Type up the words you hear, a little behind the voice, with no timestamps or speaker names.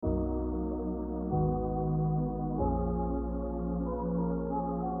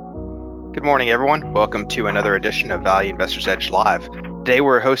Good morning, everyone. Welcome to another edition of Value Investors Edge Live. Today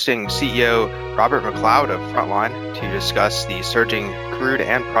we're hosting CEO Hvide Macleod of Frontline to discuss the surging crude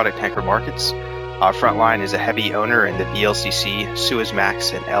and product tanker markets. Frontline is a heavy owner in the VLCC,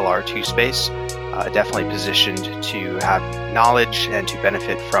 Suezmax, and LR2 space, definitely positioned to have knowledge and to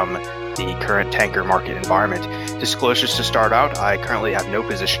benefit from the current tanker market environment. Disclosures to start out, I currently have no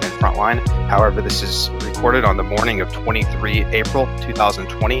position in Frontline. However, this is recorded on the morning of 23 April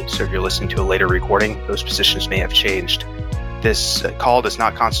 2020, so if you're listening to a later recording, those positions may have changed. This call does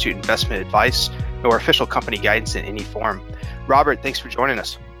not constitute investment advice nor official company guidance in any form. Robert, thanks for joining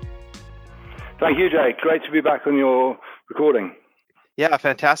us. Thank you, Jay. Great to be back on your recording. Yeah,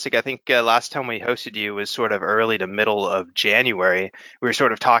 fantastic. I think last time we hosted you was sort of early to middle of January. We were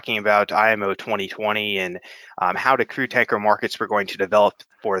sort of talking about IMO 2020 and how the crude tanker markets were going to develop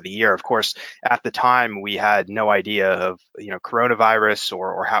for the year. Of course, at the time, we had no idea of coronavirus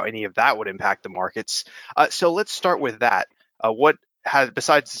or how any of that would impact the markets. So let's start with that. What has,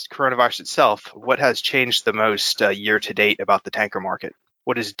 besides coronavirus itself, what has changed the most year to date about the tanker market?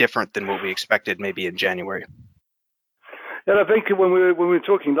 What is different than what we expected maybe in January? Yeah, I think when we were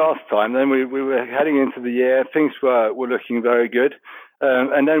talking last time, then we were heading into the year, things were looking very good.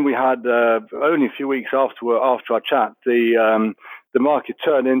 And then we had only a few weeks after our chat, the market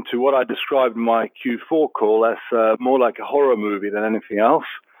turned into what I described in my Q4 call as more like a horror movie than anything else.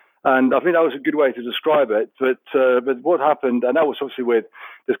 And I think that was a good way to describe it. But what happened, and that was obviously with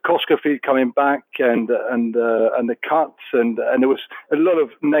the Costco feed coming back and the cuts, and there was a lot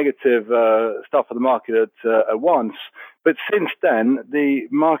of negative stuff for the market at once. But since then, the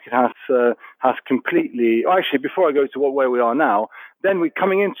market has completely. Actually, before I go to where we are now, then we're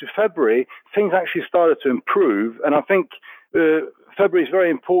coming into February. Things actually started to improve, and I think February is very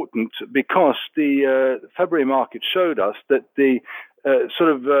important because the February market showed us that the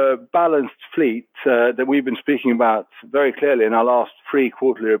balanced fleet that we've been speaking about very clearly in our last 3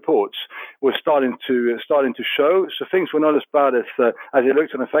 quarterly reports was starting to show. So things were not as bad as it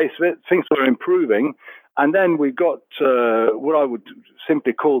looked on the face of it. Things were improving, and then we got what I would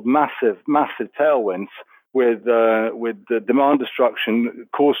simply call massive tailwinds with the demand destruction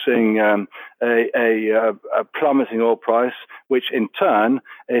causing a plummeting oil price, which in turn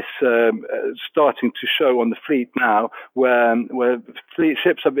is starting to show on the fleet now, where fleet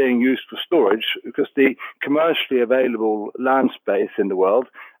ships are being used for storage because the commercially available land space in the world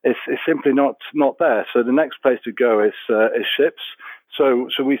is simply not there. So the next place to go is ships. So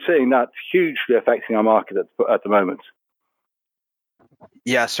we're seeing that hugely affecting our market at the moment.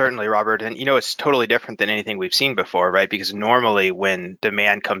 Yeah, certainly, Robert. And, it's totally different than anything we've seen before, right? Because normally when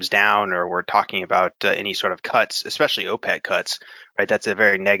demand comes down or we're talking about any sort of cuts, especially OPEC cuts, right, that's a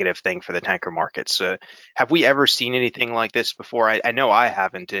very negative thing for the tanker markets. Have we ever seen anything like this before? I know I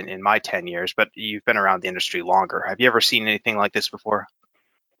haven't in my 10 years, but you've been around the industry longer. Have you ever seen anything like this before?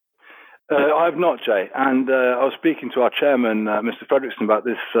 I've not, Jay. And I was speaking to our chairman, Mr. Fredrickson, about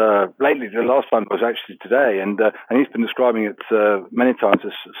this lately. The last time was actually today, and he's been describing it many times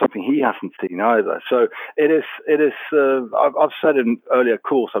as something he hasn't seen either. So it is. I've said in earlier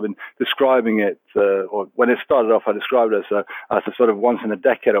calls, I've been describing it, or when it started off, I described it as a sort of once in a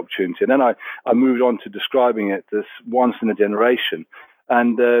decade opportunity, and then I moved on to describing it as once in a generation.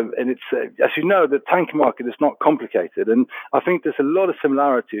 And it's, as you know, the tanker market is not complicated. And I think there's a lot of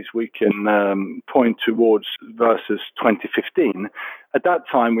similarities we can point towards versus 2015. At that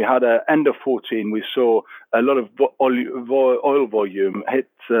time, we had end of 14, we saw a lot of oil volume hit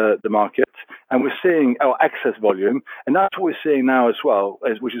the market, and we're seeing excess volume. And that's what we're seeing now as well,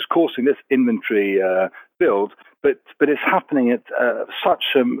 which is causing this inventory build. But it's happening at such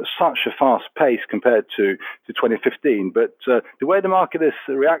a fast pace compared to 2015. But the way the market is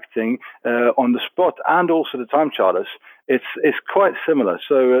reacting on the spot and also the time charters, it's quite similar.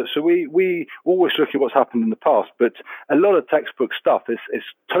 So we always look at what's happened in the past, but a lot of textbook stuff is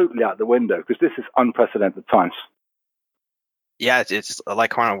totally out the window because this is unprecedented times. Yeah, it's like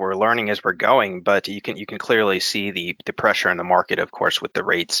kind of we're learning as we're going, but you can clearly see the pressure in the market, of course, with the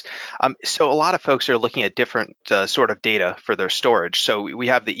rates. So a lot of folks are looking at different sort of data for their storage. So we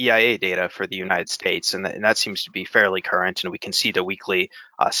have the EIA data for the United States, and that seems to be fairly current, and we can see the weekly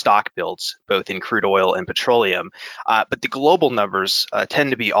stock builds, both in crude oil and petroleum. But the global numbers tend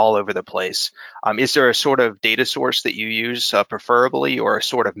to be all over the place. Is there a sort of data source that you use preferably, or a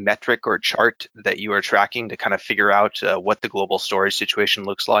sort of metric or chart that you are tracking to kind of figure out what the global storage situation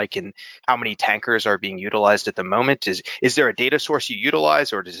looks like and how many tankers are being utilized at the moment? Is there a data source you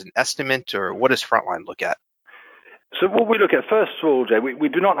utilize, or is it an estimate, or what does Frontline look at? So what we look at, first of all, Jay, we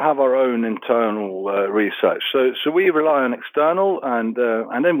do not have our own internal research. So we rely on external, and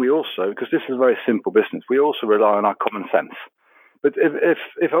then we also, because this is a very simple business, we also rely on our common sense. But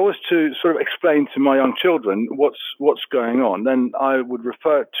if I was to sort of explain to my young children what's going on, then I would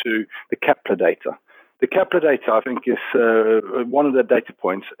refer to the Kepler data. The Kepler data, I think, is one of the data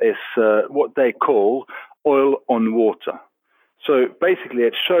points is what they call oil on water. So basically,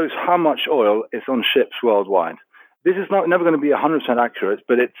 it shows how much oil is on ships worldwide. This is never going to be 100% accurate,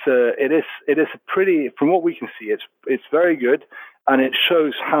 but it is a pretty, from what we can see, it's very good, and it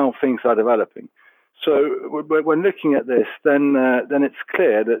shows how things are developing. So when looking at this, then it's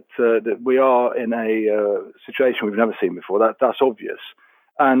clear that we are in a situation we've never seen before. That's obvious.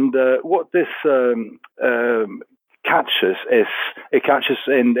 And what this catches is it catches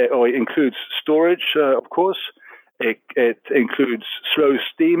or it includes storage, of course. It includes slow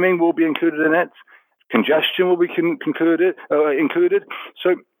steaming will be included in it. Congestion will be included.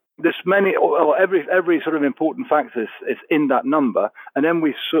 So there's many, or every sort of important factor is in that number, and then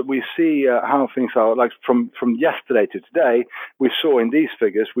we see how things are. Like from yesterday to today, we saw in these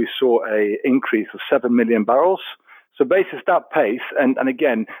figures a increase of 7 million barrels. So basis that pace, and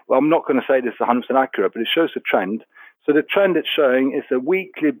again, well, I'm not going to say this is 100% accurate, but it shows the trend. So the trend it's showing is a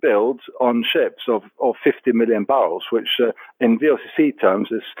weekly build on ships of 50 million barrels, which in VLCC terms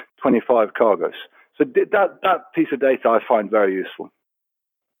is 25 cargoes. So that piece of data I find very useful.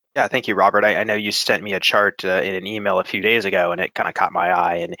 Yeah, thank you, Robert. I know you sent me a chart in an email a few days ago, and it kind of caught my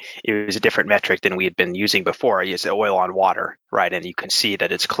eye. And it was a different metric than we had been using before. It's oil on water, right? And you can see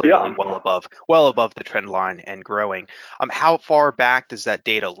that it's clearly well above the trend line and growing. How far back does that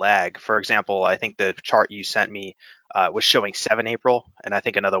data lag? For example, I think the chart you sent me was showing 7 April, and I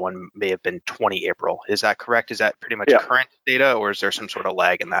think another one may have been 20 April. Is that correct? Is that pretty much current data, or is there some sort of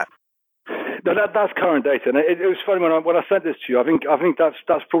lag in that? No, that's current data, and it was funny when I sent this to you. I think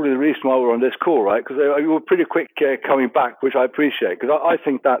that's probably the reason why we're on this call, right? Because you were pretty quick coming back, which I appreciate, because I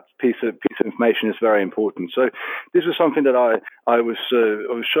think that piece of information is very important. So this was something that I was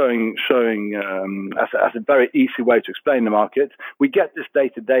showing as a very easy way to explain the market. We get this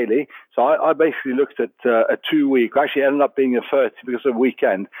data daily, so I basically looked at a 2-week. Actually, it ended up being a 30 because of the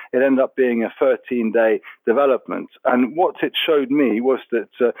weekend. It ended up being a 13-day development, and what it showed me was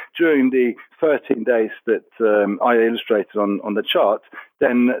that during the 13 days that I illustrated on the chart,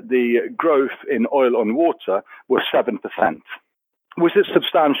 then the growth in oil on water was 7%, which is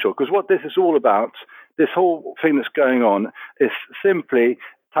substantial, because what this is all about, this whole thing that's going on, is simply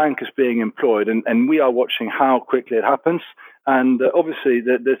tankers being employed, and we are watching how quickly it happens. And obviously,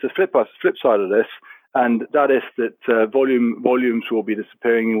 there's a flip side of this, and that is that volumes will be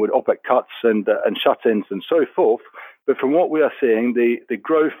disappearing with OPEC cuts and shut-ins and so forth. But from what we are seeing, the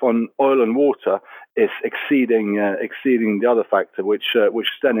growth on oil and water is exceeding the other factor, which is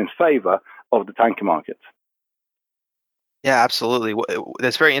then in favor of the tanker market. Yeah, absolutely.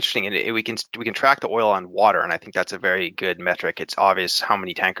 That's very interesting, and we can track the oil on water, and I think that's a very good metric. It's obvious how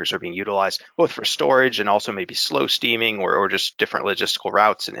many tankers are being utilized, both for storage and also maybe slow steaming or just different logistical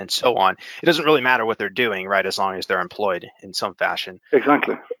routes and so on. It doesn't really matter what they're doing, right, as long as they're employed in some fashion.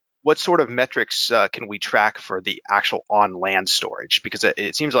 Exactly. What sort of metrics can we track for the actual on-land storage? Because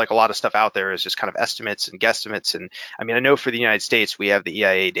it seems like a lot of stuff out there is just kind of estimates and guesstimates. And I mean, I know for the United States, we have the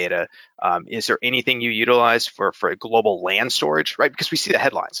EIA data. Is there anything you utilize for global land storage, right? Because we see the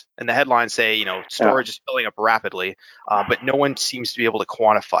headlines, and the headlines say, storage is filling up rapidly, but no one seems to be able to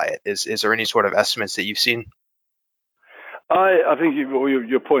quantify it. Is there any sort of estimates that you've seen? I think what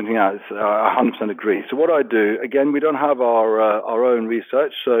you're pointing out is 100% agree. So what I do, again, we don't have our own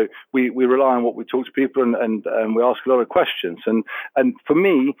research, so we rely on what we talk to people and we ask a lot of questions. And for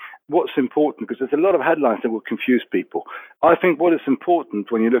me, what's important, because there's a lot of headlines that will confuse people. I think what is important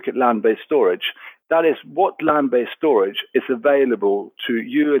when you look at land-based storage, that is what land-based storage is available to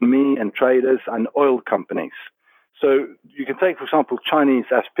you and me and traders and oil companies. So you can take, for example, Chinese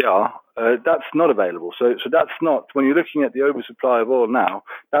SPR. That's not available. So that's not, when you're looking at the oversupply of oil now,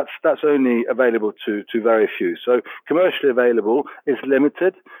 that's only available to very few. So commercially available is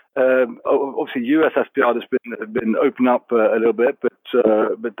limited. Obviously, US SPR has been opened up a little bit,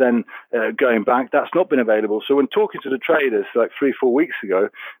 but then going back, that's not been available. So when talking to the traders like 3-4 weeks ago,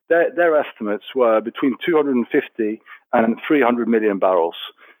 their estimates were between 250 and 300 million barrels.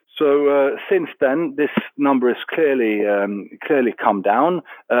 So since then, this number has clearly come down.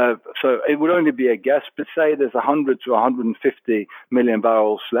 So it would only be a guess, but say there's 100 to 150 million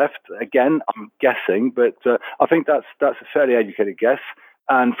barrels left. Again, I'm guessing, but I think that's a fairly educated guess.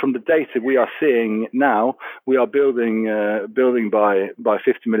 And from the data we are seeing now, we are building by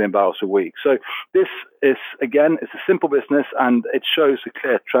 50 million barrels a week. So this is, again, it's a simple business, and it shows a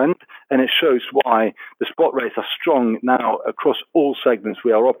clear trend, and it shows why the spot rates are strong now across all segments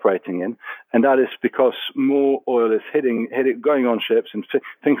we are operating in. And that is because more oil is going on ships, and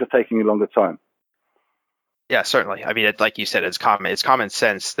things are taking a longer time. Yeah, certainly. I mean, like you said, it's common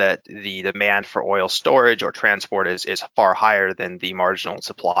sense that the demand for oil storage or transport is far higher than the marginal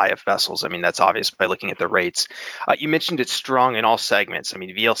supply of vessels. I mean, that's obvious by looking at the rates. You mentioned it's strong in all segments. I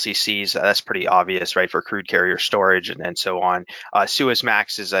mean, VLCCs, that's pretty obvious, right, for crude carrier storage and so on.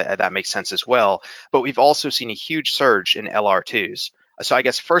 Suezmaxes, that makes sense as well. But we've also seen a huge surge in LR2s. So I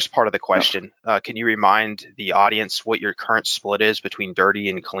guess first part of the question, can you remind the audience what your current split is between dirty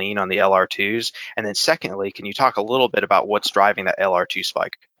and clean on the LR2s? And then secondly, can you talk a little bit about what's driving that LR2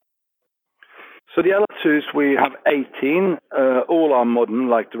 spike? So the LR2s, we have 18, all are modern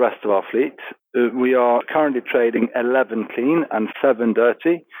like the rest of our fleet. We are currently trading 11 clean and 7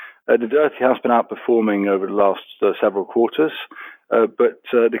 dirty. The dirty has been outperforming over the last several quarters. But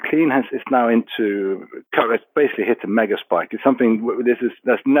the clean is now it's basically hit a mega spike. It's something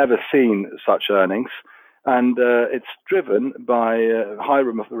that's never seen such earnings, and it's driven by high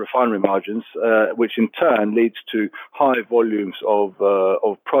refinery margins, which in turn leads to high volumes of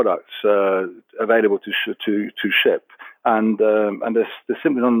products available to ship. And there's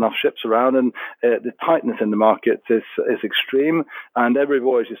simply not enough ships around, and the tightness in the market is extreme, and every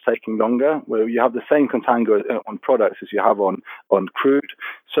voyage is taking longer. Where you have the same contango on products as you have on crude,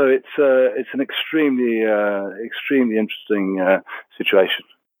 so it's an extremely interesting situation.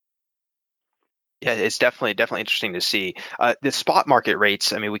 Yeah, it's definitely interesting to see. The spot market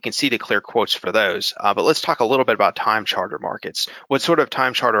rates, I mean, we can see the clear quotes for those, but let's talk a little bit about time charter markets. What sort of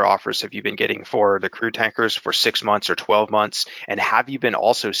time charter offers have you been getting for the crude tankers for 6 months or 12 months? And have you been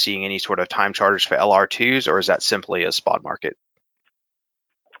also seeing any sort of time charters for LR2s, or is that simply a spot market?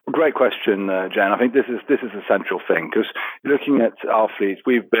 Great question, Jan. I think this is a central thing, because looking at our fleet,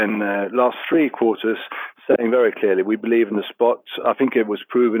 we've been last 3 quarters saying very clearly we believe in the spot. I think it was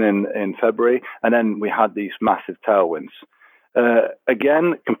proven in February, and then we had these massive tailwinds.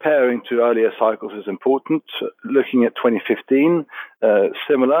 Again, comparing to earlier cycles is important. Looking at 2015,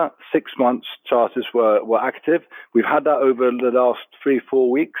 similar 6 months charters were active. We've had that over the last 3-4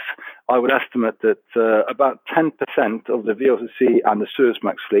 weeks. I would estimate that about 10% of the VLCC and the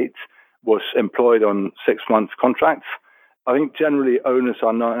Suezmax fleet was employed on 6-month contracts. I think generally owners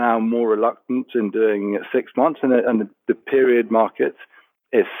are now more reluctant in doing 6 months, and the period market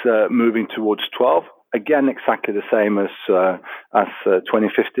is moving towards 12. Again, exactly the same as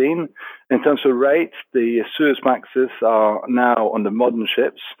 2015. In terms of rates, the Suezmaxes are now on the modern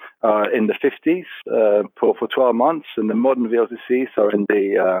ships in the 50s for 12 months, and the modern VLCCs are in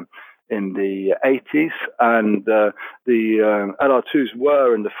the 80s, and the LR2s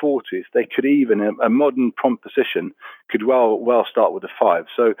were in the 40s. They could even, a modern prompt position could well start with a 5.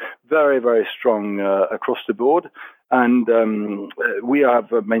 So very, very strong across the board. And we have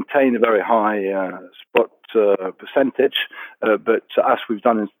maintained a very high spot percentage, but as we've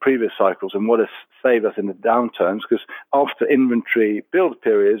done in previous cycles, and what has saved us in the downturns, because after inventory build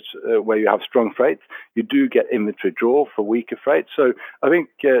periods where you have strong freight, you do get inventory draw for weaker freight. So I think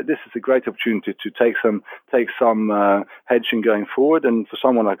this is a great opportunity to take some hedging going forward, and for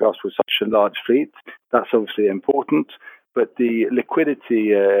someone like us with such a large fleet, that's obviously important. But the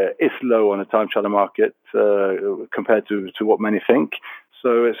liquidity is low on the time charter market compared to what many think.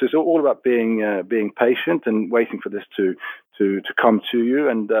 So it's all about being patient and waiting for this to come to you.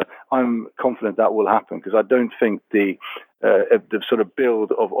 And I'm confident that will happen, because I don't think the sort of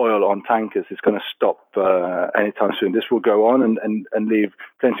build of oil on tankers is going to stop anytime soon. This will go on and leave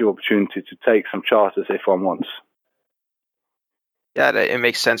plenty of opportunity to take some charters if one wants. Yeah, it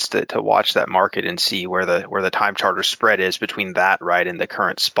makes sense to watch that market and see where the time charter spread is between that, right, and the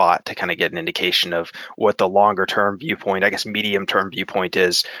current spot, to kind of get an indication of what the longer term viewpoint, I guess medium term viewpoint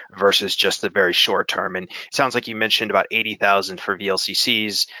is, versus just the very short term. And it sounds like you mentioned about 80,000 for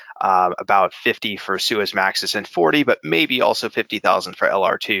VLCCs, about 50 for Suezmaxes, and 40, but maybe also 50,000 for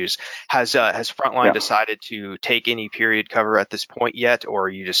LR2s. Has Frontline decided to take any period cover at this point yet, or are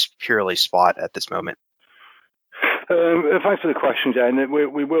you just purely spot at this moment? Thanks for the question, Jane.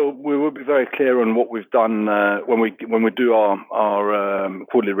 We will be very clear on what we've done when we do our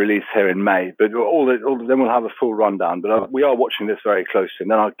quarterly release here in May. But all of them will have a full rundown. But we are watching this very closely,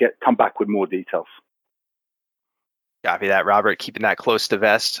 and then I'll come back with more details. Copy that, Robert. Keeping that close to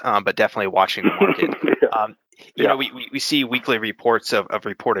vest, but definitely watching the market. You know, we see weekly reports of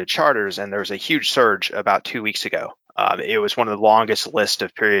reported charters, and there was a huge surge about 2 weeks ago. It was one of the longest lists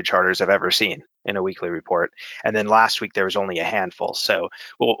of period charters I've ever seen in a weekly report. And then last week there was only a handful. So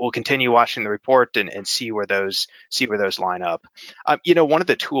we'll continue watching the report and see where those line up. One of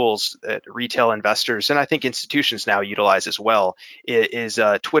the tools that retail investors and I think institutions now utilize as well is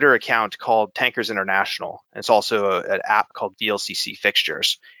a Twitter account called Tankers International. It's also an app called VLCC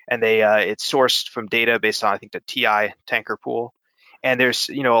Fixtures, and it's sourced from data based on I think the TI tanker pool. And there's,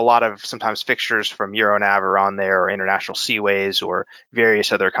 a lot of sometimes fixtures from Euronav are on there, or International Seaways, or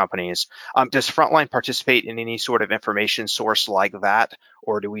various other companies. Does Frontline participate in any sort of information source like that,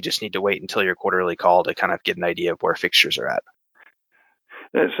 or do we just need to wait until your quarterly call to kind of get an idea of where fixtures are at?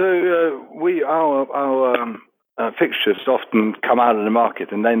 Our fixtures often come out of the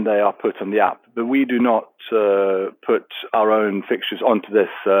market and then they are put on the app, but we do not put our own fixtures onto this.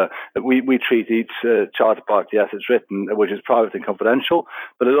 We treat each charter party as it's written, which is private and confidential,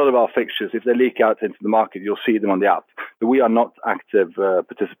 but a lot of our fixtures, if they leak out into the market, you'll see them on the app, but we are not active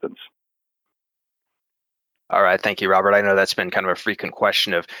participants. All right. Thank you, Robert. I know that's been kind of a frequent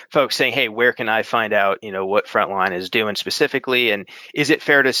question of folks saying, hey, where can I find out, what Frontline is doing specifically? And is it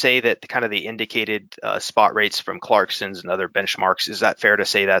fair to say that kind of the indicated spot rates from Clarkson's and other benchmarks, is that fair to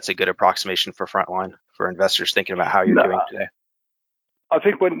say that's a good approximation for Frontline for investors thinking about how you're doing today? I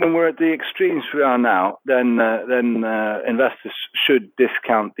think when we're at the extremes we are now, then investors should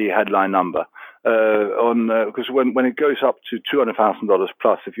discount the headline number because when it goes up to $200,000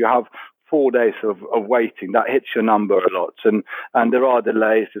 plus, if you have 4 days of waiting, that hits your number a lot, and there are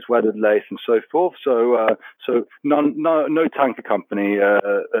delays, there's weather delays and so forth. So no tanker company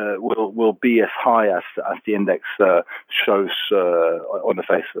will be as high as the index shows on the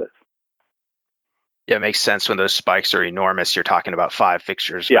face of it. Yeah, it makes sense when those spikes are enormous. You're talking about 5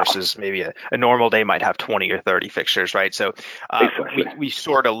 fixtures versus maybe a normal day might have 20 or 30 fixtures, right? So exactly. we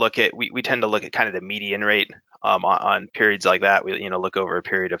sort of we tend to look at kind of the median rate on periods like that. We look over a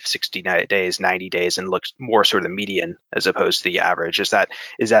period of 60 days, 90 days, and look more sort of the median as opposed to the average. Is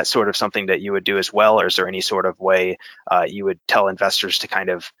that sort of something that you would do as well, or is there any sort of way you would tell investors to kind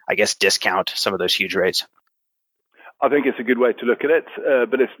of, I guess, discount some of those huge rates? I think it's a good way to look at it,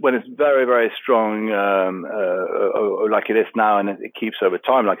 but when it's very, very strong, like it is now, and it keeps over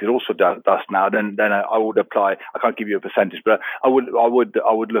time, like it also does now, then I would apply. I can't give you a percentage, but I would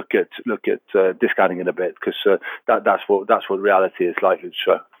look at discounting it a bit, because that's what reality is likely to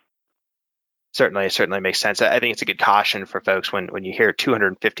show. Certainly makes sense. I think it's a good caution for folks when you hear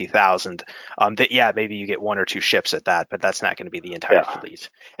 250,000. That maybe you get 1 or 2 ships at that, but that's not going to be the entire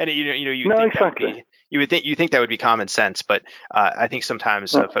fleet. And exactly. You think that would be common sense, but I think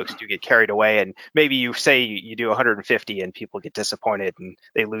sometimes folks do get carried away, and maybe you say you do 150 and people get disappointed and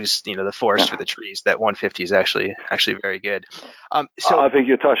they lose the forest for the trees. That 150 is actually very good. So I think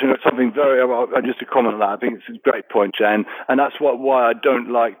you're touching on something very. Just to comment on that, I think it's a great point, Jen, and that's why I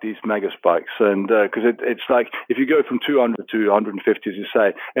don't like these mega spikes. And because it's like if you go from 200 to 150, as you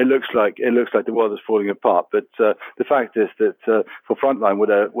say, it looks like the world is falling apart. But the fact is that for Frontline, with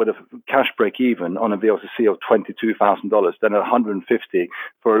a cash break even on a VLCC of $22,000, then 150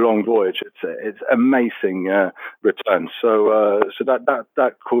 for a long voyage, it's amazing return. So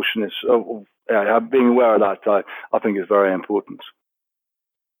that caution is being aware of that. I think is very important.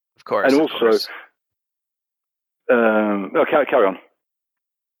 Of course. And also, carry on.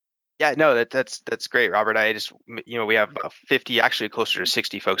 Yeah, no, that's great, Robert. I just, we have 50, actually closer to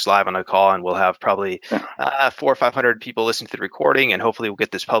 60 folks live on a call, and we'll have probably 400 or 500 people listen to the recording, and hopefully we'll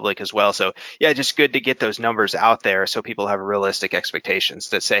get this public as well. So yeah, just good to get those numbers out there so people have realistic expectations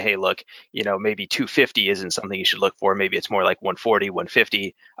that say, hey, look, maybe 250 isn't something you should look for. Maybe it's more like 140,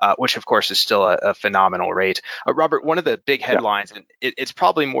 150, which of course is still a phenomenal rate. Robert, one of the big headlines, and it's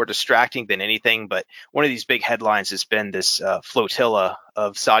probably more distracting than anything, but one of these big headlines has been this flotilla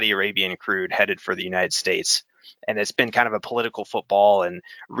of Saudi Arabian crude headed for the United States. And it's been kind of a political football. And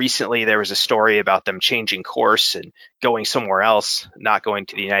recently there was a story about them changing course and going somewhere else, not going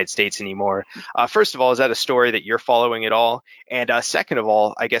to the United States anymore. First of all, is that a story that you're following at all? And second of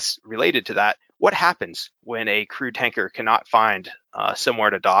all, I guess related to that, what happens when a crude tanker cannot find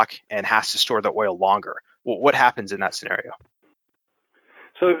somewhere to dock and has to store the oil longer? What happens in that scenario?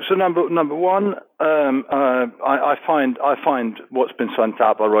 So number one, I find what's been sent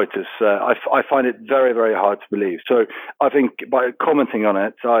out by Reuters. I find it very, very hard to believe. So I think by commenting on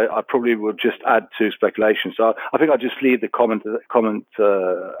it, I probably would just add to speculation. So I think I'll just leave the comment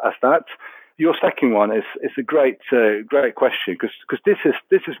as that. Your second one is a great question, because this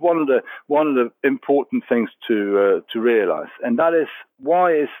is one of the important things to realize, and that is,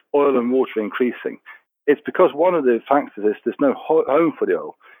 why is oil and water increasing? it's because one of the factors is there's no home for the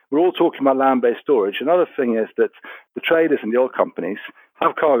oil. We're all talking about land-based storage. Another thing is that the traders and the oil companies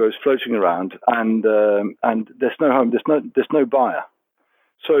have cargoes floating around, and there's no home, there's no buyer.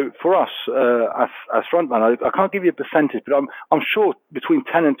 So for us, as Frontline, I can't give you a percentage, but I'm sure between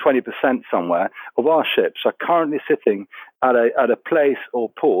 10 and 20% somewhere of our ships are currently sitting at a place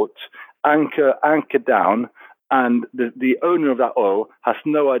or port, anchor down, and the owner of that oil has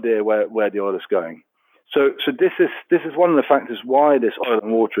no idea where the oil is going. So this is one of the factors why this oil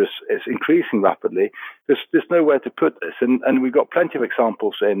and water is increasing rapidly, because there's nowhere to put this, and we've got plenty of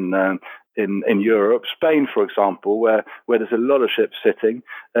examples in Europe, Spain, for example, where there's a lot of ships sitting.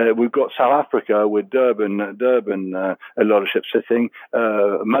 We've got South Africa with Durban, a lot of ships sitting.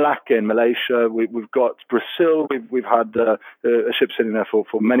 Malacca in Malaysia. We've got Brazil. We've had a ship sitting there for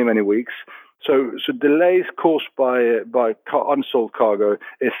many weeks. So delays caused by unsold cargo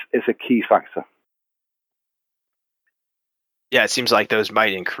is a key factor. Yeah, it seems like those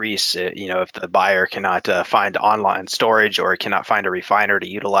might increase, if the buyer cannot find online storage or cannot find a refiner to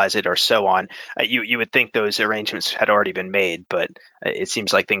utilize it or so on. You would think those arrangements had already been made, but it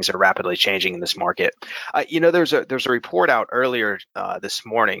seems like things are rapidly changing in this market. There's a report out earlier this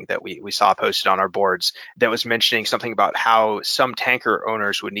morning that we saw posted on our boards that was mentioning something about how some tanker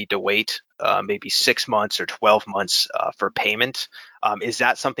owners would need to wait maybe 6 months or 12 months for payment. Is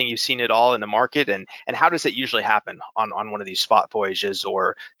that something you've seen at all in the market? And how does it usually happen on one of these spot voyages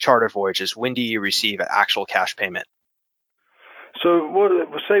or charter voyages? When do you receive an actual cash payment? So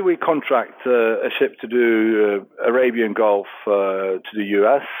say we contract a ship to do Arabian Gulf to the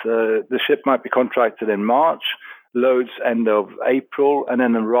US. The ship might be contracted in March, loads end of April, and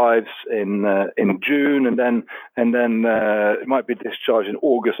then arrives in June, and then it might be discharged in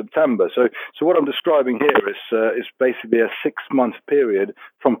August, September. So what I'm describing here is basically a 6-month period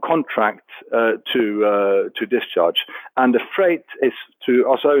from contract to discharge, and the freight is to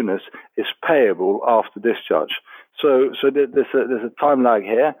us owners is payable after discharge. So there's a time lag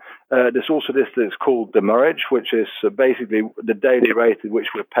here. There's also this that's called demurrage, which is basically the daily rate at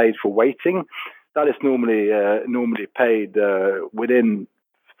which we're paid for waiting. That is normally paid within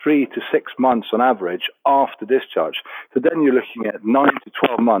 3 to 6 months on average after discharge. So then you're looking at 9 to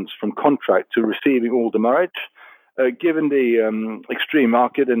 12 months from contract to receiving all demurrage. Given the extreme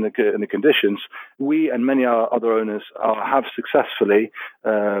market and the conditions, we and many other owners have successfully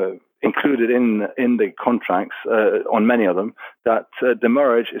included in the contracts on many of them that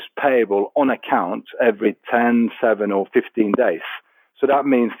demurrage is payable on account every 10, 7, or 15 days. So that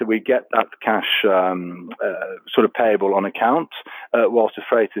means that we get that cash sort of payable on account, whilst the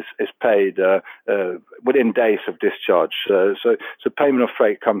freight is paid within days of discharge. So payment of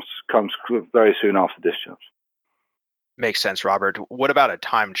freight comes very soon after discharge. Makes sense, Robert. What about a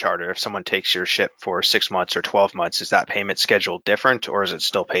time charter? If someone takes your ship for 6 months or 12 months, is that payment schedule different, or is it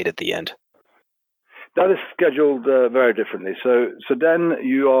still paid at the end? That is scheduled very differently. So then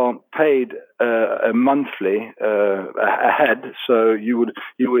you are paid monthly ahead. So you would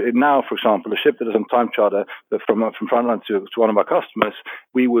now, for example, a ship that is on time charter from Frontline to one of our customers,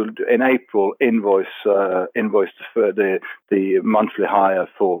 we would in April invoice the monthly hire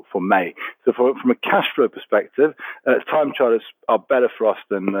for May. So from a cash flow perspective, time charters are better for us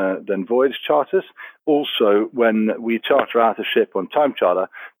than voyage charters. Also, when we charter out a ship on time charter,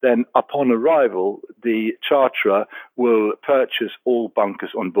 then upon arrival, the charterer will purchase all bunkers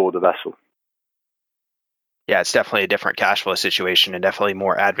on board the vessel. Yeah, it's definitely a different cash flow situation and definitely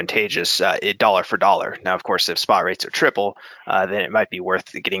more advantageous dollar for dollar. Now, of course, if spot rates are triple, then it might be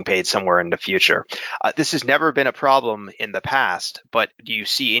worth getting paid somewhere in the future. This has never been a problem in the past, but do you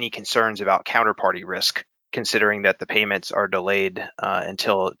see any concerns about counterparty risk, considering that the payments are delayed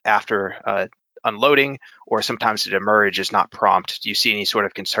until after unloading, or sometimes the demurrage is not prompt? Do you see any sort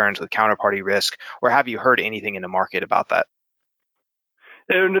of concerns with counterparty risk, or have you heard anything in the market about that?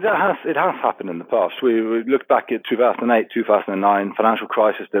 It has happened in the past. We look back at 2008, 2009 financial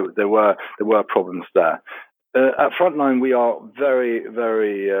crisis. There were problems there. At Frontline, we are very,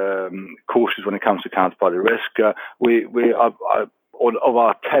 very cautious when it comes to counterparty risk. Of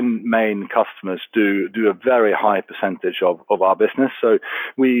our 10 main customers do a very high percentage of our business. So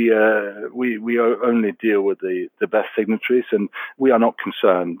we only deal with the best signatories, and we are not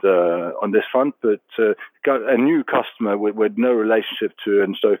concerned on this front. But a new customer with no relationship to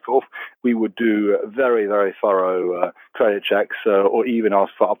and so forth, we would do very, very thorough credit checks or even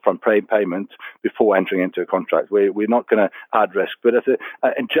ask for upfront payment before entering into a contract. We're not going to add risk. But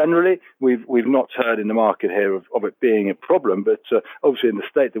generally, we've not heard in the market here of it being a problem. But obviously, in the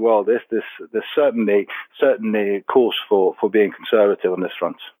state of the world, there's certainly cause for being conservative on this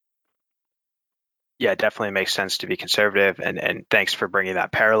front. Yeah, it definitely makes sense to be conservative, and thanks for bringing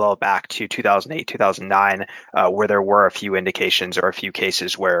that parallel back to 2008, 2009, where there were a few indications or a few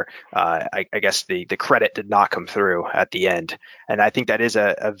cases where I guess the credit did not come through at the end. And I think that is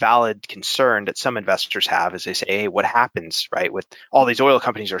a valid concern that some investors have, as they say, hey, what happens, right? With all these oil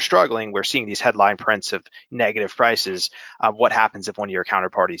companies are struggling, we're seeing these headline prints of negative prices. What happens if one of your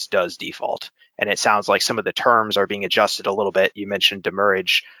counterparties does default? And it sounds like some of the terms are being adjusted a little bit. You mentioned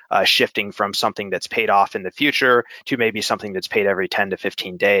demurrage shifting from something that's paid off in the future to maybe something that's paid every 10 to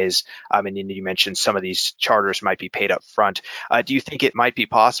 15 days. And you mentioned some of these charters might be paid up front. Do you think it might be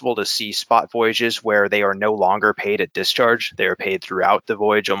possible to see spot voyages where they are no longer paid at discharge? They are paid throughout the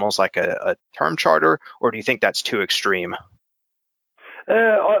voyage, almost like a term charter? Or do you think that's too extreme?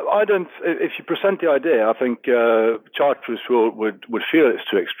 I don't. If you present the idea, I think charterers would feel it's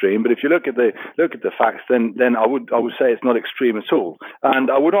too extreme. But if you look at the facts, then I would say it's not extreme at all. And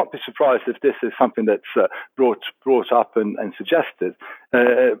I would not be surprised if this is something that's brought up and suggested.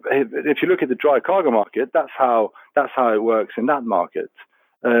 If you look at the dry cargo market, that's how it works in that market.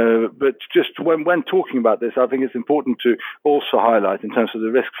 But just when talking about this, I think it's important to also highlight in terms of the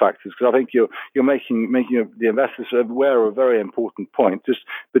risk factors, because I think you're making the investors aware of a very important point.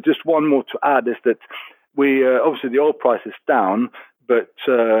 Just one more to add is that we obviously the oil price is down, but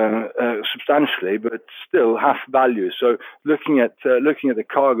substantially, but still has value. So looking at the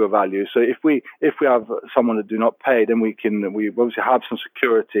cargo value. So if we have someone that do not pay, then we obviously have some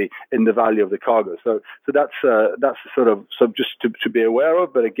security in the value of the cargo. So that's sort of just to be aware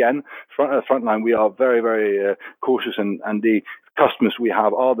of. But again, Frontline, we are very, very cautious, and the customers we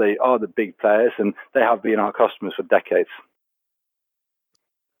have are the big players, and they have been our customers for decades.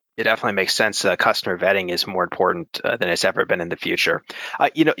 It definitely makes sense. Customer vetting is more important than it's ever been in the future.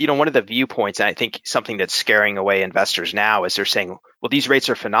 One of the viewpoints, and I think something that's scaring away investors now, is they're saying, well, these rates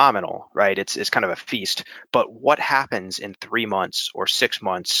are phenomenal, right? It's kind of a feast. But what happens in 3 months or 6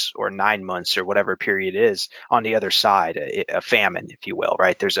 months or 9 months or whatever period is on the other side, a famine, if you will,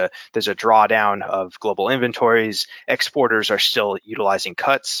 right? There's a drawdown of global inventories. Exporters are still utilizing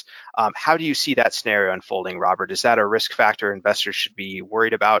cuts. How do you see that scenario unfolding, Robert? Is that a risk factor investors should be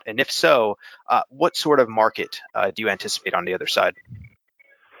worried about? And if so, what sort of market do you anticipate on the other side?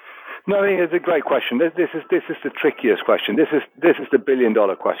 No, I think it's a great question. This is the trickiest question. This is the $billion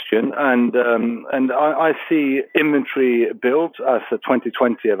question, and I see inventory build as a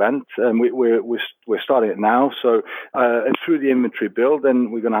 2020 event, and we're starting it now. So and through the inventory build,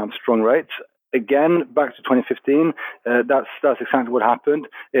 then we're going to have strong rates. Again, back to 2015, that's exactly what happened.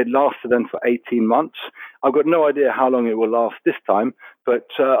 It lasted then for 18 months. I've got no idea how long it will last this time, but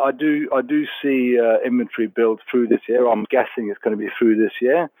I do see inventory build through this year. I'm guessing it's going to be through this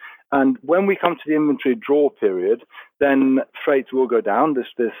year. And when we come to the inventory draw period, then freight will go down.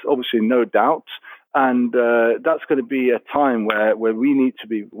 There's obviously no doubt. And that's going to be a time where we need to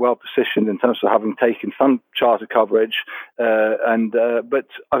be well positioned in terms of having taken some charter coverage. But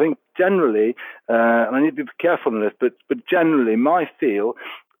I think generally, and I need to be careful on this, but generally my feel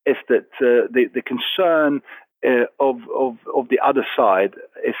is that the concern of the other side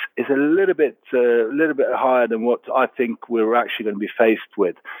is a little bit higher than what I think we're actually going to be faced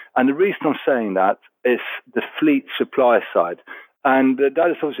with. And the reason I'm saying that is the fleet supply side. And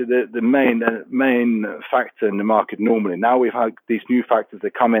that is obviously the main factor in the market normally. Now we've had these new factors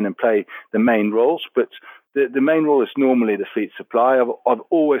that come in and play the main roles, but the main role is normally the fleet supply. I've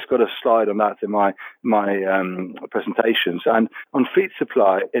always got a slide on that in my presentations. And on fleet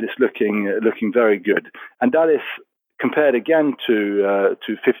supply, it is looking very good. And that is compared again to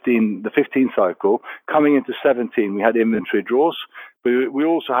the 15 cycle. Coming into 17, we had inventory draws. We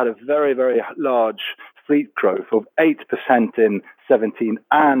also had a very, very large fleet growth of 8% in 17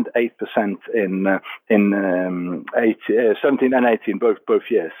 and 8% in 17 and 18, both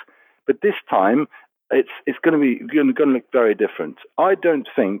years. But this time, it's going to look very different. I don't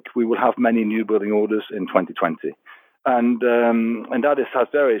think we will have many new building orders in 2020. And that has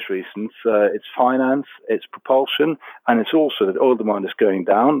various reasons. It's finance, it's propulsion, and it's also that oil demand is going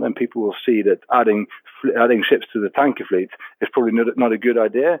down, and people will see that adding ships to the tanker fleet is probably not a good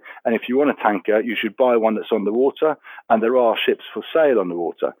idea. And if you want a tanker, you should buy one that's on the water, and there are ships for sale on the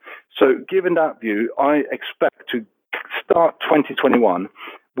water. So given that view, I expect to start 2021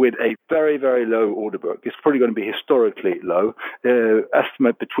 with a very, very low order book. It's probably going to be historically low,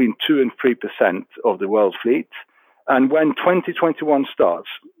 estimate between 2 and 3% of the world fleet. And when 2021 starts,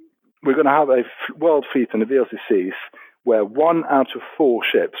 we're going to have a world fleet in the VLCCs where 1 out of 4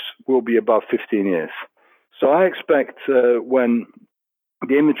 ships will be above 15 years. So I expect when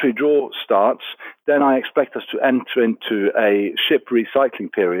the inventory draw starts, then I expect us to enter into a ship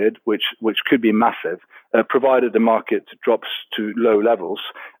recycling period, which could be massive, provided the market drops to low levels.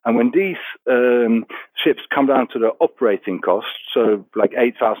 And when these ships come down to the operating costs, so like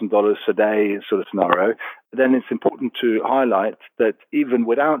 $8,000 a day sort of scenario, then it's important to highlight that even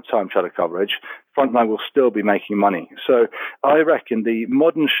without time charter coverage, Frontline will still be making money. So I reckon the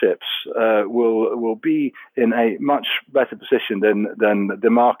modern ships will be in a much better position than the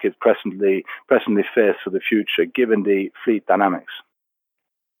market presently fears for the future, given the fleet dynamics.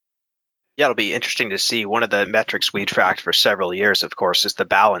 Yeah, it'll be interesting to see. One of the metrics we tracked for several years, of course, is the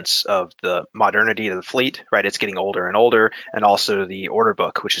balance of the modernity of the fleet, right? It's getting older and older, and also the order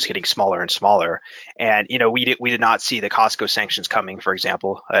book, which is getting smaller and smaller. And, we did not see the Costco sanctions coming, for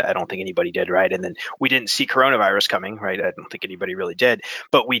example. I don't think anybody did, right? And then we didn't see coronavirus coming, right? I don't think anybody really did.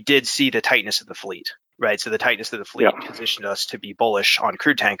 But we did see the tightness of the fleet. Right. So the tightness of the fleet positioned us to be bullish on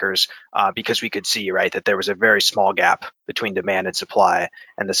crude tankers because we could see, right, that there was a very small gap between demand and supply,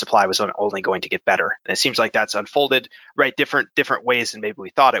 and the supply was only going to get better. And it seems like that's unfolded, right, different ways than maybe we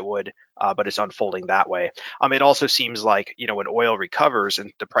thought it would, but it's unfolding that way. It also seems like, when oil recovers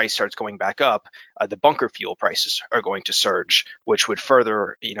and the price starts going back up, the bunker fuel prices are going to surge, which would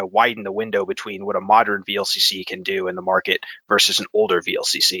further, widen the window between what a modern VLCC can do in the market versus an older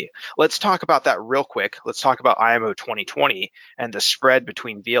VLCC. Let's talk about that real quick. Let's talk about IMO 2020 and the spread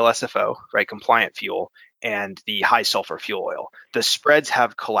between VLSFO, right, compliant fuel, and the high sulfur fuel oil. The spreads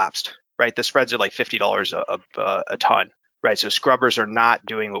have collapsed, right? The spreads are like $50 a ton, right? So scrubbers are not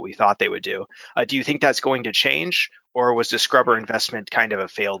doing what we thought they would do. Do you think that's going to change, or was the scrubber investment kind of a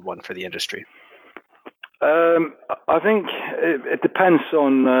failed one for the industry? I think it depends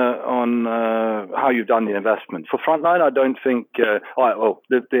on how you've done the investment. For Frontline, I don't think.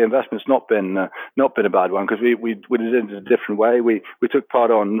 The investment's not been a bad one, because we did it in a different way. We took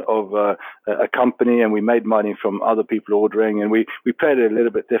part of a company, and we made money from other people ordering, and we played it a little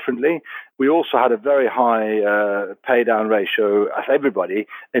bit differently. We also had a very high pay down ratio, as everybody,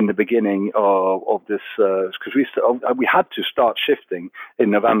 in the beginning of this, because we had to start shifting in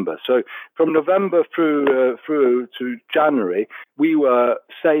November. So from November through to January, we were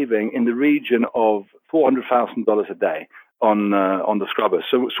saving in the region of $400,000 a day on the scrubbers.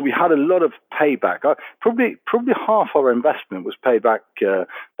 So we had a lot of payback. Probably half our investment was paid back before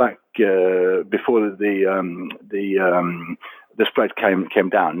the spread came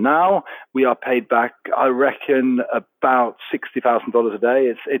down. Now we are paid back, I reckon, about $60,000 a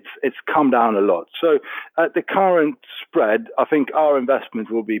day. It's come down a lot. So at the current spread, I think our investment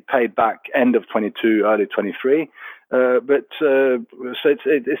will be paid back end of 22, early 23. So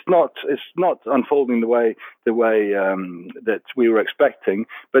it's not unfolding the way that we were expecting.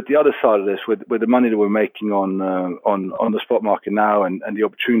 But the other side of this, with the money that we're making on the spot market now, and the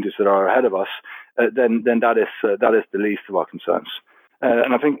opportunities that are ahead of us, then that is the least of our concerns.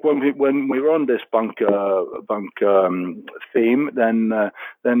 And I think when we were on this bunker theme, then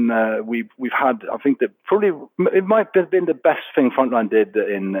we've had, I think that probably it might have been the best thing Frontline did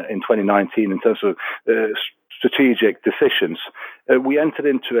in 2019 in terms of strategic decisions. We entered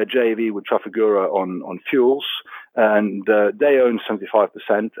into a JV with Trafigura on fuels, and they own 75%,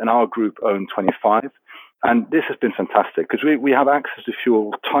 and our group owned 25%. And this has been fantastic, because we have access to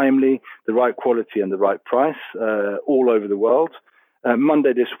fuel timely, the right quality and the right price all over the world.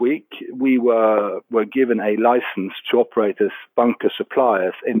 Monday this week, we were given a license to operate as bunker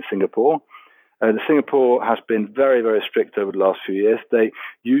suppliers in Singapore. Singapore has been very, very strict over the last few years. They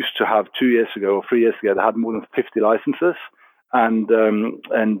used to have 2 years ago or 3 years ago, they had more than 50 licenses. And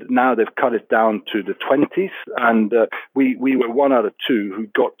now they've cut it down to the 20s. And we were one out of two who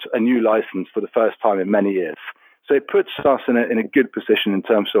got a new license for the first time in many years. So it puts us in a good position in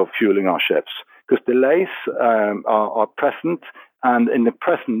terms of fueling our ships, because delays are present. And in the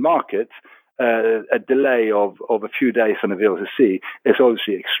present market, a delay of a few days on a VLCC is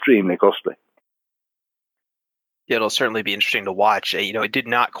obviously extremely costly. Yeah, it'll certainly be interesting to watch. It did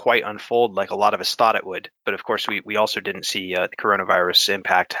not quite unfold like a lot of us thought it would. But of course, we also didn't see the coronavirus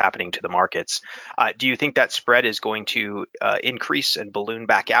impact happening to the markets. Do you think that spread is going to increase and balloon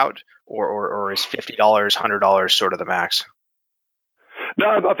back out, or is $50, $100 sort of the max? No,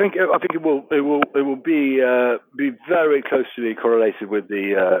 I think it will be very closely correlated with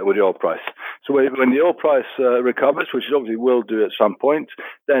the oil price. So when the oil price recovers, which it obviously will do at some point,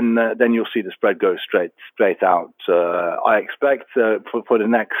 then you'll see the spread go straight out. I expect for the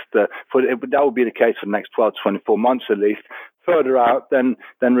next that will be the case for the next 12 to 24 months at least. Further out, then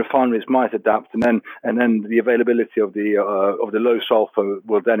refineries might adapt, and then the availability of the low sulfur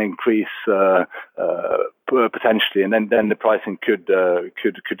will then increase potentially, and then the pricing could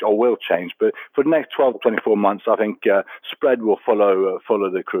or will change. But for the next 12 to 24 months, I think spread will follow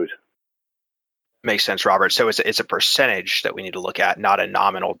the crude. Makes sense, Robert. So it's a percentage that we need to look at, not a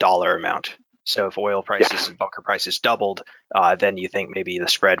nominal dollar amount. So if oil prices and bunker prices doubled, then you think maybe the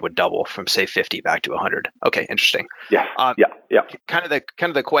spread would double from say 50 back to 100. Okay, interesting. Yeah. Kind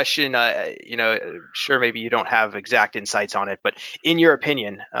of the question. Sure, maybe you don't have exact insights on it, but in your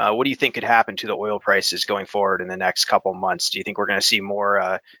opinion, what do you think could happen to the oil prices going forward in the next couple of months? Do you think we're going to see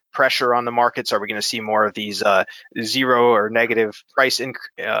more pressure on the markets? Are we going to see more of these zero or negative price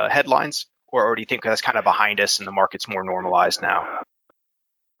headlines? Or do you think that's kind of behind us and the market's more normalized now?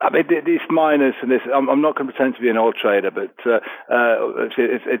 I mean, these miners and this, I'm not going to pretend to be an oil trader, but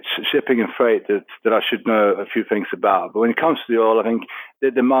it's shipping and freight that I should know a few things about. But when it comes to the oil, I think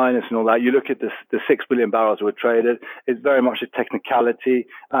the miners and all that, you look at the 6 billion barrels that were traded, it's very much a technicality.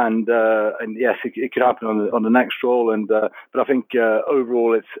 And yes, it could happen on the next roll. But I think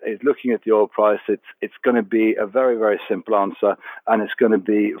overall, it's looking at the oil price, it's going to be a very, very simple answer. And it's going to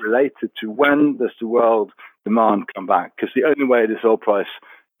be related to when does the world demand come back? Because the only way this oil price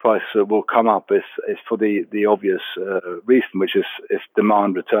will come up is for the obvious reason, which is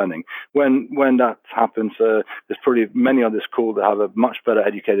demand returning. When that happens, there's probably many on this call that have a much better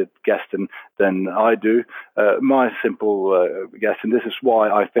educated guess than I do. My simple guess, and this is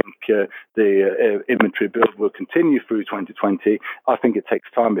why I think the inventory build will continue through 2020. I think it takes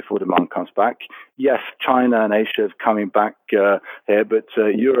time before demand comes back. Yes, China and Asia is coming back here, but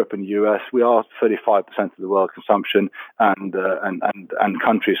Europe and US, we are 35% of the world consumption, and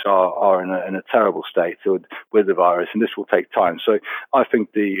countries are in a terrible state with the virus, and this will take time. So I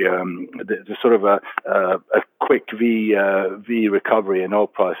think the sort of a quick V recovery in oil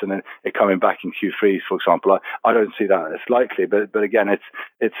price and then it coming back in Q3, for example, I don't see that as likely. But again,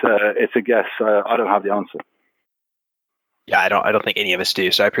 it's a guess. I don't have the answer. Yeah, I don't think any of us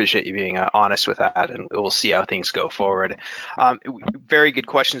do. So I appreciate you being honest with that, and we'll see how things go forward. Very good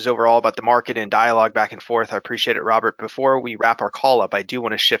questions overall about the market and dialogue back and forth. I appreciate it, Robert. Before we wrap our call up, I do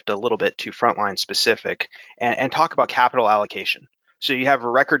want to shift a little bit to Frontline specific and talk about capital allocation. So you have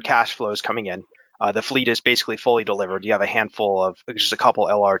record cash flows coming in. The fleet is basically fully delivered. You have a handful of just a couple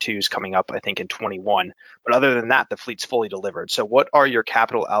LR2s coming up, I think, in 21. But other than that, the fleet's fully delivered. So what are your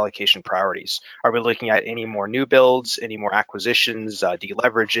capital allocation priorities? Are we looking at any more new builds, any more acquisitions,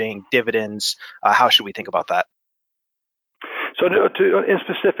 deleveraging, dividends? How should we think about that? So in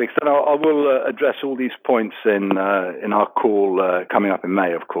specifics, then I will address all these points in our call coming up in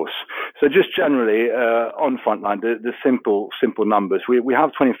May, of course. So just generally on Frontline, the simple numbers. We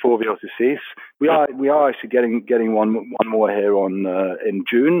have 24 VLCCs. We are actually getting one more here in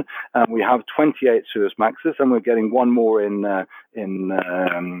June. We have 28 Suezmaxes, and we're getting one more in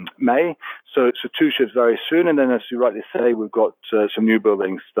May. So 2 ships very soon, and then as you rightly say, we've got some new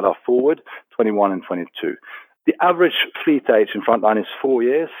buildings that are forward, 21 and 22. The average fleet age in Frontline is 4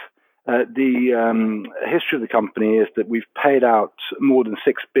 years. The history of the company is that we've paid out more than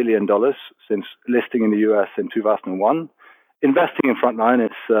 $6 billion since listing in the US in 2001. Investing in Frontline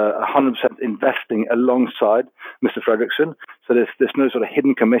is 100% investing alongside Mr. Fredrickson. So there's no sort of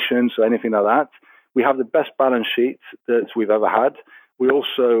hidden commissions or anything like that. We have the best balance sheet that we've ever had. We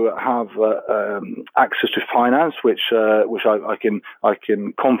also have access to finance, which I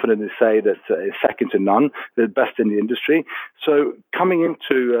can confidently say that is second to none, the best in the industry. So coming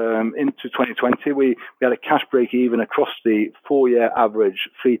into 2020, we had a cash break even across the 4-year average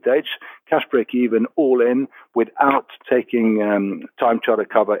fleet age, cash break even all in without taking time charter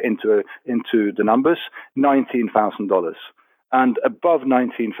cover into the numbers, $19,000. And above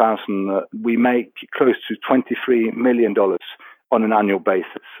 $19,000, we make close to $23 million on an annual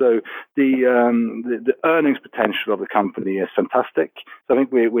basis. So the earnings potential of the company is fantastic. So I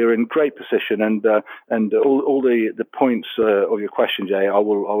think we're in great position, and all the points of your question, Jay, I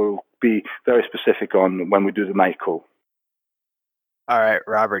will be very specific on when we do the May call. All right,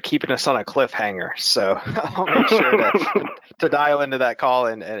 Robert, keeping us on a cliffhanger. So I'll make sure to dial into that call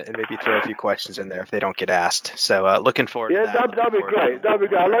and maybe throw a few questions in there if they don't get asked. So looking forward to that. Yeah, that'd be great. That'd be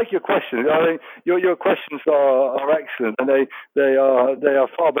great. I like your questions. I think your questions are excellent, and they are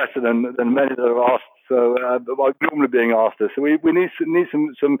far better than many that are asked. So normally being asked this. So we need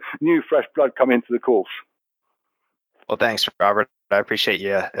some new fresh blood coming into the calls. Well, thanks, Robert. I appreciate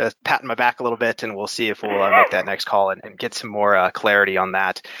you patting my back a little bit, and we'll see if we'll make that next call and get some more clarity on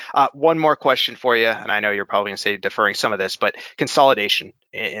that. One more question for you, and I know you're probably going to say deferring some of this, but consolidation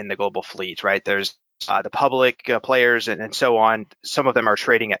in the global fleet, right? There's the public players, and so on. Some of them are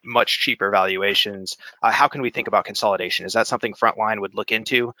trading at much cheaper valuations. How can we think about consolidation? Is that something Frontline would look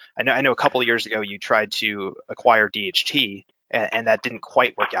into? I know a couple of years ago you tried to acquire DHT, and that didn't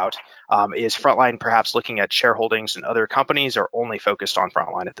quite work out. Is Frontline perhaps looking at shareholdings in other companies, or only focused on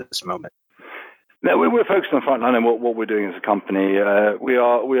Frontline at this moment? No, we're focused on Frontline and what we're doing as a company.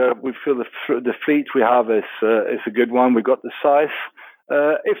 We feel the fleet we have is a good one. We've got the size.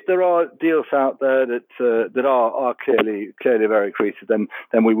 If there are deals out there that are clearly very accretive,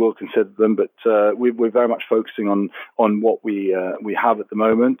 then we will consider them. But we're very much focusing on what we have at the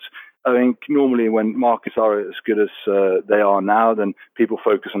moment. I think normally when markets are as good as they are now, then people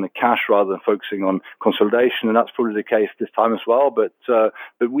focus on the cash rather than focusing on consolidation, and that's probably the case this time as well. But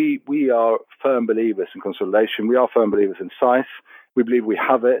we are firm believers in consolidation. We are firm believers in size. We believe we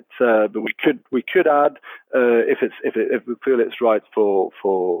have it, but we could add if we feel it's right for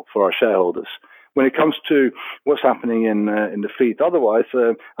our shareholders. When it comes to what's happening in the fleet, otherwise,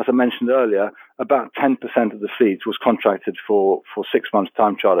 as I mentioned earlier, about 10% of the fleet was contracted for 6 months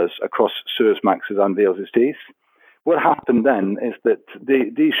time charters across Suezmaxes and VLCCs. What happened then is that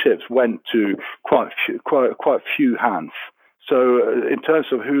these ships went to quite a few hands. So in terms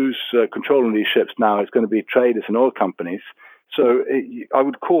of who's controlling these ships now, it's going to be traders and oil companies. So I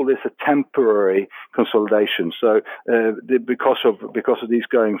would call this a temporary consolidation. So because of these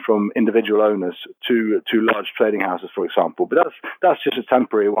going from individual owners to large trading houses, for example. But that's just a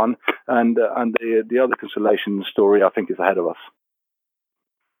temporary one, and the other consolidation story I think is ahead of us.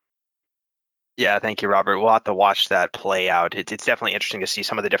 Yeah, thank you, Robert. We'll have to watch that play out. It's definitely interesting to see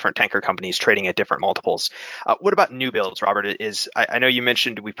some of the different tanker companies trading at different multiples. What about new builds, Robert? I know you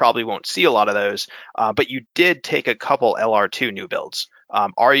mentioned we probably won't see a lot of those, but you did take a couple LR2 new builds.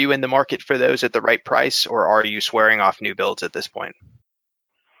 Are you in the market for those at the right price, or are you swearing off new builds at this point?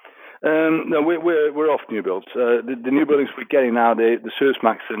 No, we're off new builds. The new buildings we're getting now, the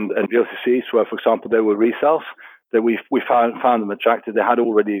Suezmax and VLCCs, where, for example, they were resales. That we found them attractive. They had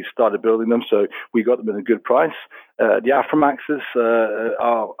already started building them, so we got them at a good price. The Aframaxes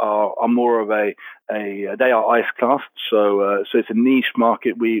are more of they are ice class, so it's a niche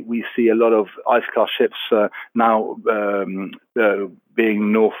market. We see a lot of ice class ships now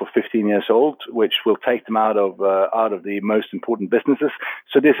being north of 15 years old, which will take them out of the most important businesses.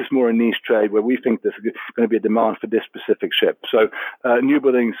 So this is more a niche trade where we think there's going to be a demand for this specific ship. So new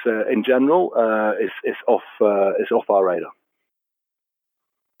buildings in general is off our radar.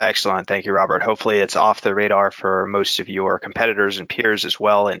 Excellent. Thank you, Robert. Hopefully it's off the radar for most of your competitors and peers as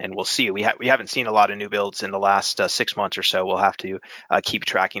well. And we'll see. We haven't seen a lot of new builds in the last 6 months or so. We'll have to keep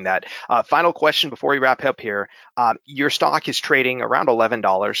tracking that. Final question before we wrap up here. Your stock is trading around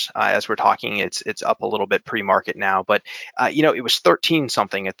 $11 as we're talking. It's up a little bit pre-market now, but it was 13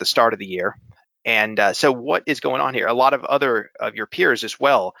 something at the start of the year. And so what is going on here? A lot of other of your peers as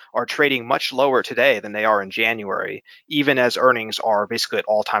well are trading much lower today than they are in January, even as earnings are basically at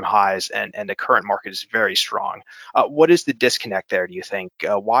all-time highs and the current market is very strong. What is the disconnect there, do you think?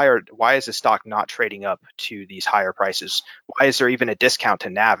 Why is the stock not trading up to these higher prices? Why is there even a discount to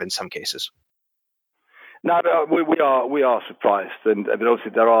NAV in some cases? No, we are surprised, but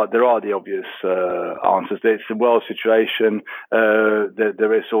obviously there are the obvious answers. It's the world situation.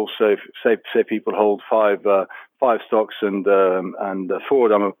 There is also, say people hold five stocks and 4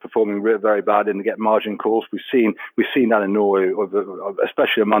 of them are performing very bad and get margin calls. We've seen that in Norway,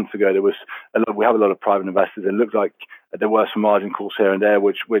 especially a month ago. We have a lot of private investors. It looked like there were some margin calls here and there,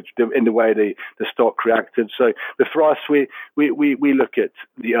 which in the way the stock reacted. So, but for us, we look at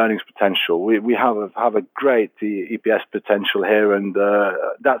the earnings potential. We have a great EPS potential here, and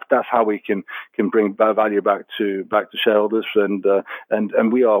that's how we can bring value back to shareholders.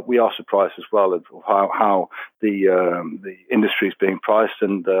 And we are surprised as well at how the industry is being priced,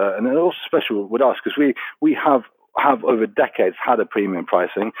 and also especially with us because we have over decades had a premium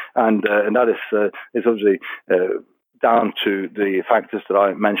pricing, and that is obviously down to the factors that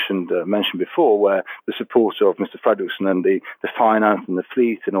I mentioned before, where the support of Mr. Fredrickson and the finance and the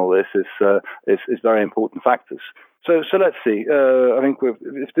fleet and all this is very important factors. So let's see. I think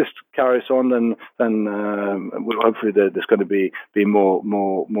if this carries on, then hopefully there's going to be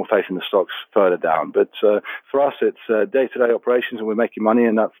more facing the stocks further down. But for us, it's day-to-day operations, and we're making money,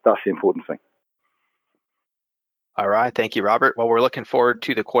 and that's the important thing. All right. Thank you, Robert. Well, we're looking forward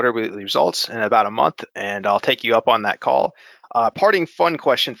to the quarterly results in about a month, and I'll take you up on that call. Parting fun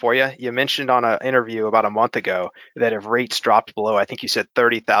question for you. You mentioned on an interview about a month ago that if rates dropped below, I think you said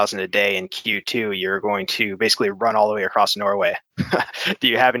 30,000 a day in Q2, you're going to basically run all the way across Norway. Do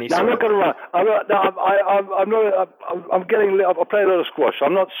you have any? No, I'm not going to run. I'm getting. I play a lot of squash.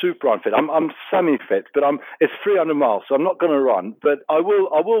 I'm not super unfit. I'm semi-fit, but It's 300 miles, so I'm not going to run. But I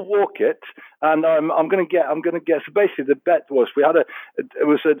will walk it, and I'm going to get. So basically, the bet was it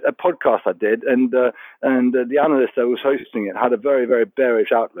was a podcast I did, and the analyst that was hosting it had a very, very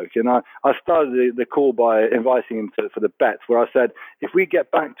bearish outlook, and I started the call by inviting him for the bet, where I said, if we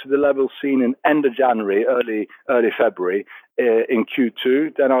get back to the level seen in end of January, early February, in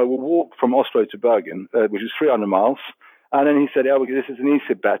Q2, then I will walk from Oslo to Bergen, which is 300 miles. And then he said, this is an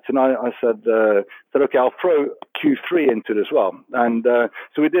easy bet. And I said, okay, I'll throw Q3 into it as well. And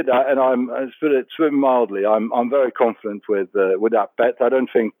so we did that, and to put it mildly, I'm very confident with that bet. I don't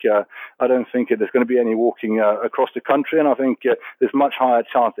think there's going to be any walking across the country, and I think there's much higher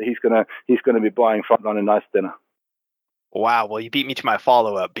chance that he's going to be buying Frontline a nice dinner. Wow. Well, you beat me to my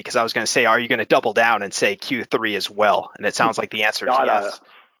follow-up, because I was going to say, are you going to double down and say Q3 as well? And it sounds like the answer is yes.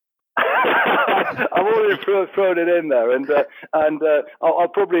 I've already thrown it in there, and I'll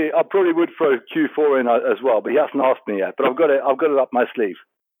probably would throw Q4 in as well, but he hasn't asked me yet. But I've got it up my sleeve.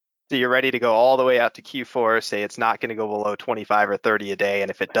 So you're ready to go all the way out to Q4, say it's not going to go below 25 or 30 a day,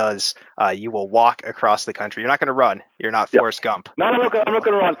 and if it does, you will walk across the country. You're not going to run. You're not Forrest Gump. No, I'm not going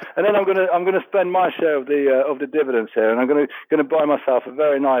to run. And then I'm going to spend my share of the dividends here, and I'm going to buy myself a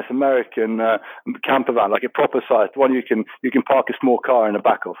very nice American camper van, like a proper sized one you can park a small car in the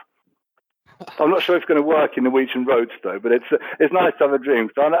back of. I'm not sure if it's going to work in Norwegian roads, though, but it's nice to have a dream.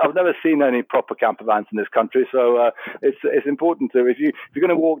 So I've never seen any proper camper vans in this country, so it's important to, if you're going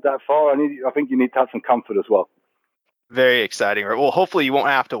to walk that far, I think you need to have some comfort as well. Very exciting. Well, hopefully you won't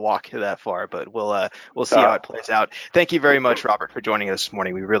have to walk that far, but we'll see how it plays out. Thank you very much, Robert, for joining us this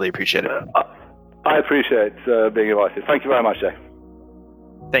morning. We really appreciate it. I appreciate being invited. Thank you very much, Jay.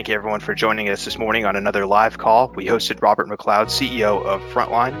 Thank you, everyone, for joining us this morning on another live call. We hosted Robert Macleod, CEO of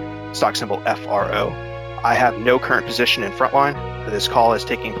Frontline, stock symbol FRO. I have no current position in Frontline. This call is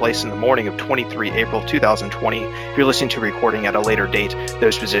taking place in the morning of 23 April 2020. If you're listening to a recording at a later date,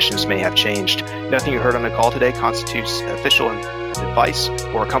 those positions may have changed. Nothing you heard on the call today constitutes official advice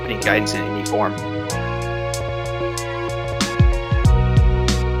or accompanying guidance in any form.